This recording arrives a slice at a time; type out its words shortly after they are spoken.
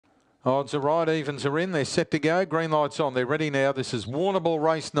Odds are right, evens are in. They're set to go. Green light's on. They're ready now. This is Warrnambool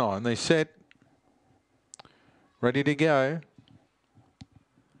race 9. They're set. Ready to go.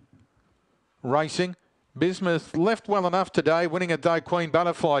 Racing. Bismuth left well enough today, winning at day. Queen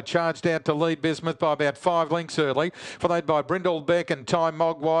Butterfly charged out to lead Bismuth by about 5 lengths early, followed by Brindle Beck and Time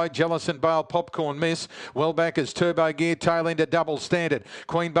Mogwai, Jealous and Bale, Popcorn Miss. Well back as Turbo Gear, tail into Double Standard.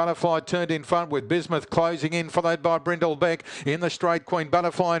 Queen Butterfly turned in front with Bismuth closing in, followed by Brindle Beck. In the straight, Queen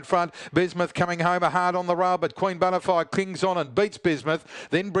Butterfly in front. Bismuth coming home hard on the rail, but Queen Butterfly clings on and beats Bismuth.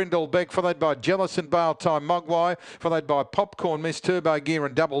 Then Brindle Beck, followed by Jealous and Bale, Time Mogwai, followed by Popcorn Miss, Turbo Gear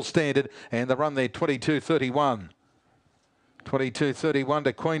and Double Standard. And the run there, 22.31. 22.31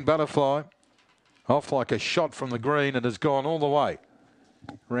 to Queen Butterfly. Off like a shot from the green and has gone all the way.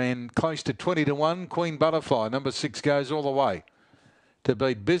 Ran close to 20 to 1. Queen Butterfly, number 6, goes all the way to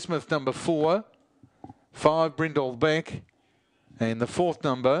beat Bismuth, number 4. 5, Brindle Beck. And the 4th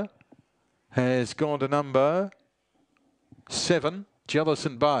number has gone to number 7, Jealous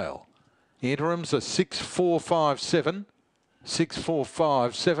and Bale. Interims are 6, 4, 5, 7. 6, 4,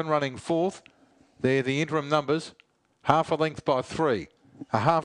 5, 7 running 4th. They're the interim numbers. Half a length by 3. A half